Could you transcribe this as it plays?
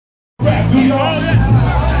Do y'all?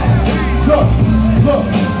 Look.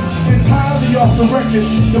 Entirely off the record,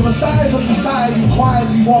 the messiahs of society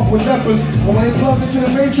quietly walk with lepers. But when they plug into the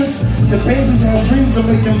matrix, the babies have dreams of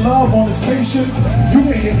making love on the spaceship. You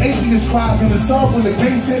can hear atheist cries in the sub when the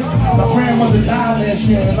bass hit. My grandmother died last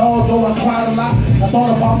year, and although I cried a lot, I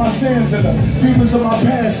thought about my sins and the demons of my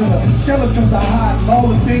past and the skeletons I hide and all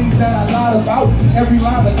the things that I lied about. Every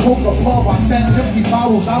line of coke or pub, I sat empty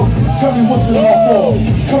bottles out. Tell me what's it all for?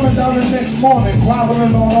 Coming down the next morning,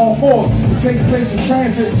 groveling on all fours. It takes place in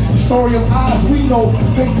transit. Story of Oz, we know,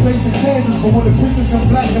 takes place in Kansas, but when the pictures in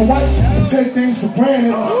black and white, we take things for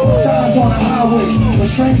granted. Signs on the highway, a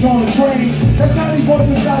stranger on the train, that tiny voice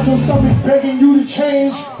inside your stomach begging you to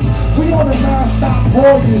change. We on a non-stop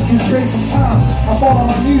voyage through space and time. I fall on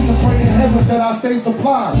my knees and pray to heavens that I stay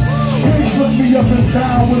supplied. Pigs look me up and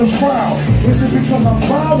down with a frown. Is it because I'm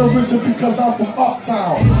proud or is it because I'm from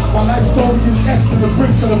uptown? My life story is etched in the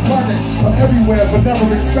bricks of the planets. I'm everywhere but never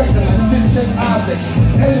expecting a distant object.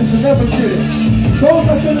 Aliens will never get it. Those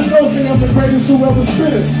that's in the know say I'm the greatest who ever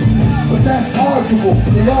spit it. But that's arguable.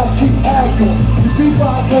 They all keep arguing. The deeper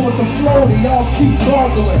I go with the flow, they all keep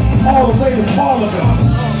gargling. All the way to Parliament.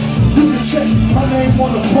 You can check my name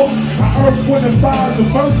on the books. I earth, wind, and fire, the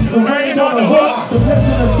verse, the rain on the hook. The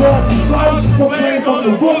legend of God, the flowers, proclaimed from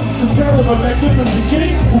the book. The tale of a magnificent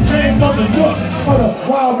king who came from the book. For the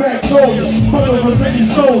wild Magnolia, mother of many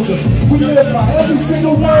soldiers. We live by every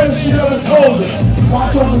single word she ever told us.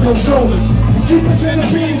 Watch over your shoulders. Keep it in the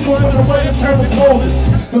beans for the way to turn the coldest.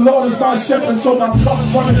 The Lord is my shepherd, so my cup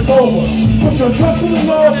runneth over. Put your trust in the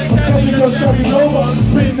Lord, until your shall be over.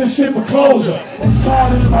 Spitting this shit for closure. And God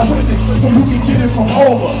is my witness, so you can get it from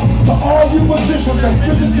over. To all you magicians that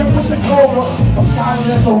spit the tip with the cobra, I'm silent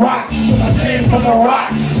as a rock, cause I came from the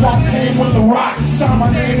rock. So I came with the rock, sign my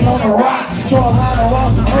name on the rock. Draw a line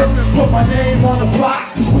around some earth, put my name on the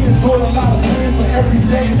block. Cause we endure a lot of pain for every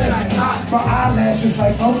day that's not. My eyelashes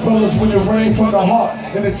like umbrellas when it rains from the heart.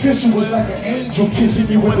 And the tissue was like an angel kissing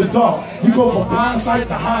you in the dark. You go from hindsight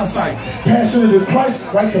to hindsight. Passionate in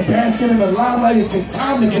Christ, like the basket in the limelight. It takes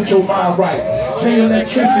time to get your mind right. J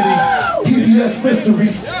Electricity, PBS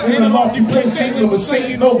mysteries. In the lofty place, kingdom of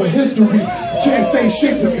Satan over history. Can't say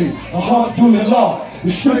shit to me. A heart through the law.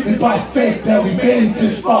 It's strictly by faith that we made it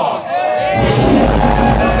this far.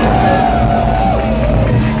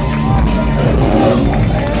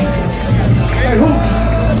 Hey,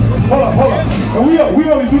 hold up. And we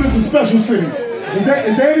only do this in special cities. Is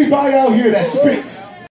there anybody out here that spits?